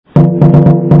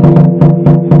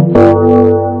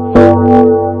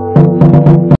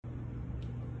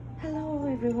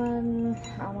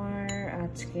আমার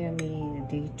আজকে আমি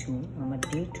ডে 2 আমার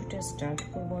ডে 2টা স্টার্ট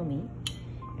করব আমি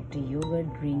একটা ইয়োগার্ট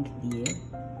ড্রিঙ্ক দিয়ে।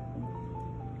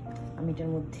 আমি এটার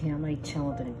মধ্যে আমার ইচ্ছা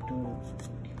মতন একটু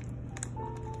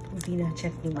পুদিনা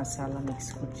চাটনি মশলা মিক্স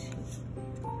করছি,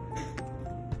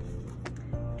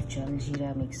 জলজিরা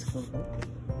মিক্স করবো,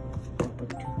 অল্প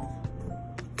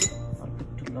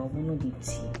একটু লবণও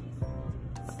দিচ্ছি,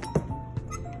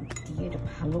 দিয়ে এটা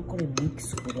ভালো করে মিক্স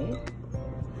করে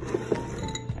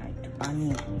পানি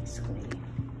মিক্স করি।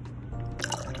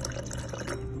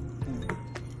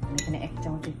 এখানে 1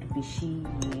 চামচ একটু বেশি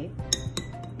দিয়ে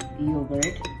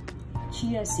ইয়োগার্ট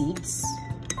চিয়া সিডস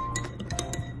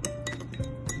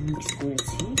মিক্স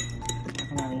করেছি।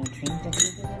 এখন আমি ড্রিঙ্কটা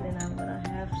খেয়ে দেবো। Then I am gonna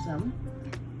have some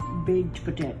baked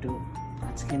potato.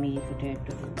 আজকে আমি এই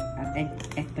পটেটো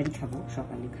একবারই খাবো,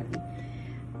 সকালে খাবো।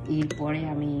 এরপরে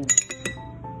আমি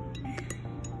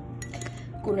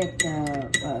কোনো একটা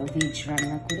ভেজ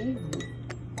রান্না করে,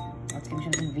 আজকে আমি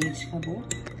সারাদিন ভেজ খাবো,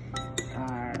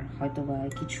 আর হয়তো বা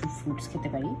কিছু ফ্রুটস খেতে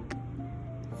পারি।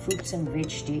 ফ্রুটস অ্যান্ড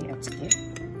ভেজ ডে আজকে।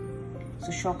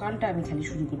 সো সকালটা আমি খালি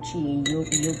শুরু করছি এই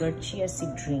ইয়োগার্ট চিয়া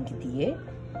সিড ড্রিঙ্ক দিয়ে,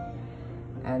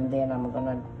 and then I am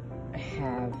gonna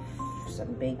have some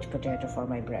baked potato for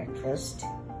my breakfast.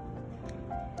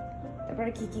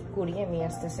 তারপরে কি কি করি আমি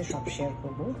আস্তে আস্তে সব শেয়ার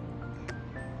করবো।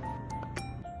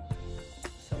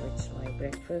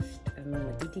 ব্রেকফাস্ট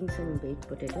ইটিং সাম বেকড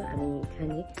পটেটো। আমি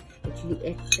এখানে অ্যাকচুয়ালি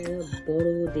একটা বড়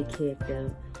দেখে একটা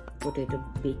পটেটো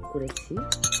বেক করেছি।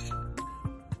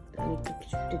 আমি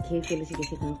একটু খেয়ে ফেলেছি,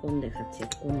 দেখে এখানে কম দেখাচ্ছে,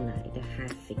 কম না, এটা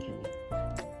হাফ। এখানে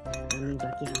আমি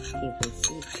বাকি হাফ খেয়ে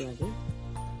ফেলছি একটু আগে।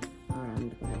 আর আমি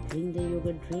drink the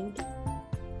yogurt drink.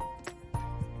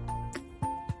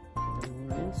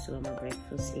 So আমার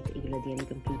ব্রেকফাস্ট এগুলো দিয়ে আমি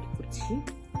কমপ্লিট করছি,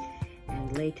 and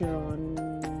letter on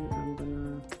I'm gonna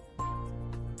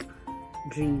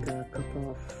drink a cup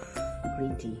of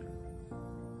green tea.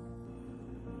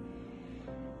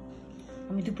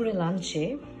 আমি দুপুরে লাঞ্চে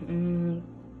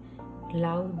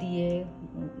লাউ দিয়ে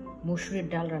মসুরের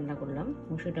ডাল রান্না করলাম।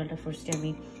 মসুরের ডালটা ফার্স্টে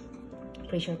আমি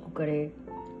প্রেশার কুকারে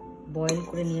বয়েল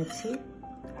করে নিয়েছি,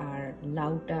 আর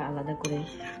লাউটা আলাদা করে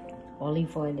অলিভ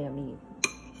অয়েলে আমি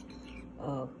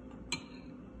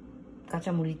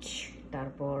কাঁচামরিচ,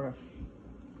 তারপর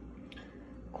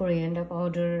কোরিয়ান্ডার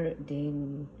পাউডার, দেন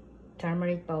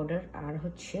টার্মারিক পাউডার, আর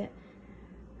হচ্ছে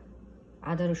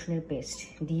আদা রসুনের পেস্ট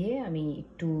দিয়ে আমি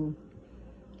একটু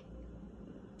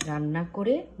রান্না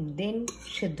করে, দেন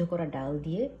সেদ্ধ করা ডাল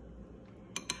দিয়ে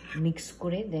মিক্স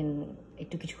করে, দেন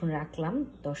একটু কিছুক্ষণ রাখলাম,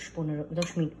 10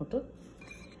 মিনিট মতো।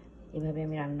 এভাবে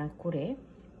আমি রান্না করে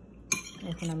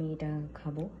এখন আমি এটা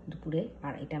খাবো দুপুরে,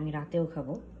 আর এটা আমি রাতেও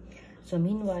খাবো। সো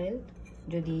মিনওয়াইল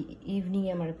যদি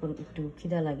ইভিনিংয়ে আমার একটু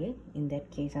খিদা লাগে, ইন দ্যাট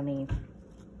কেস আমি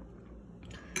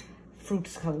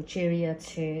ফ্রুটস খাবো। চেরি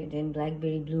আছে, দেন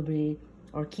ব্ল্যাকবেরি, ব্লুবেরি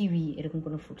আর কিউই, এরকম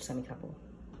কোনো ফ্রুটস আমি খাবো।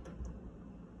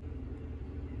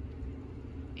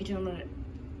 এটা আমার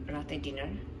রাতে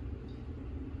ডিনার।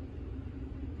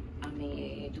 আমি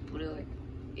দুপুরেও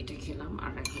এটা খেলাম,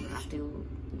 আর এখন রাতেও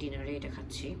ডিনারে এটা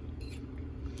খাচ্ছি।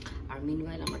 আর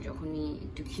মিনওয়াইল আমার যখনই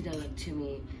একটু খিদা লাগছে,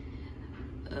 আমি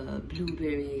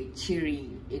ব্লুবেরি, চেরি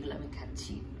এগুলো আমি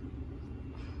খাচ্ছি।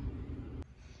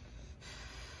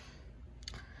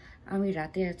 আমি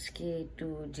রাতে আজকে একটু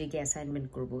জেগে অ্যাসাইনমেন্ট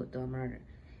করব, তো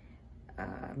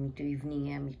আমি তো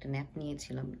ইভিনিংয়ে আমি একটা ন্যাপ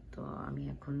নিয়েছিলাম, তো আমি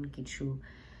এখন কিছু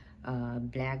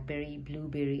ব্ল্যাকবেরি,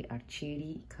 ব্লুবেরি আর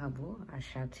চেরি খাবো, আর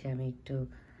সাথে আমি একটু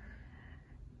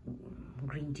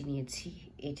গ্রিন টি নিয়েছি।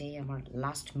 এটাই আমার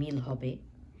লাস্ট মিল হবে,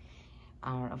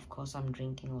 আর of course I am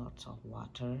drinking lots of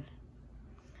water.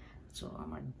 So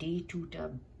আমার ডে 2টা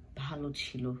ভালো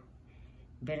ছিল,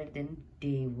 better than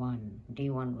day 1. Day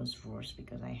 1 was worse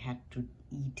because I had to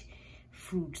eat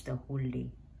fruits the whole day.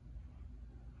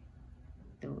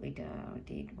 তো এটা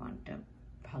day 1টা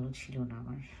ভালো ছিল না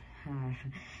আমার। আর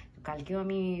কালকেও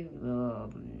আমি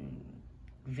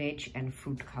ভেজ অ্যান্ড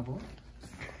ফ্রুট খাবো।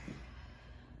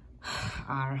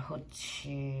 আর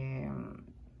হচ্ছে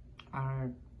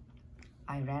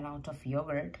I ran out of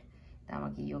yogurt, তা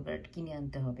আমাকে yogurt কিনে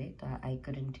আনতে হবে। তা I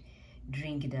couldn't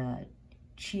drink the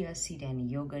chia seed and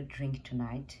yogurt drink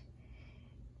tonight.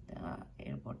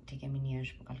 এরপর থেকে আমি নিয়ে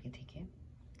আসবো কালকে থেকে।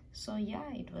 So yeah,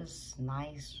 it was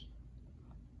nice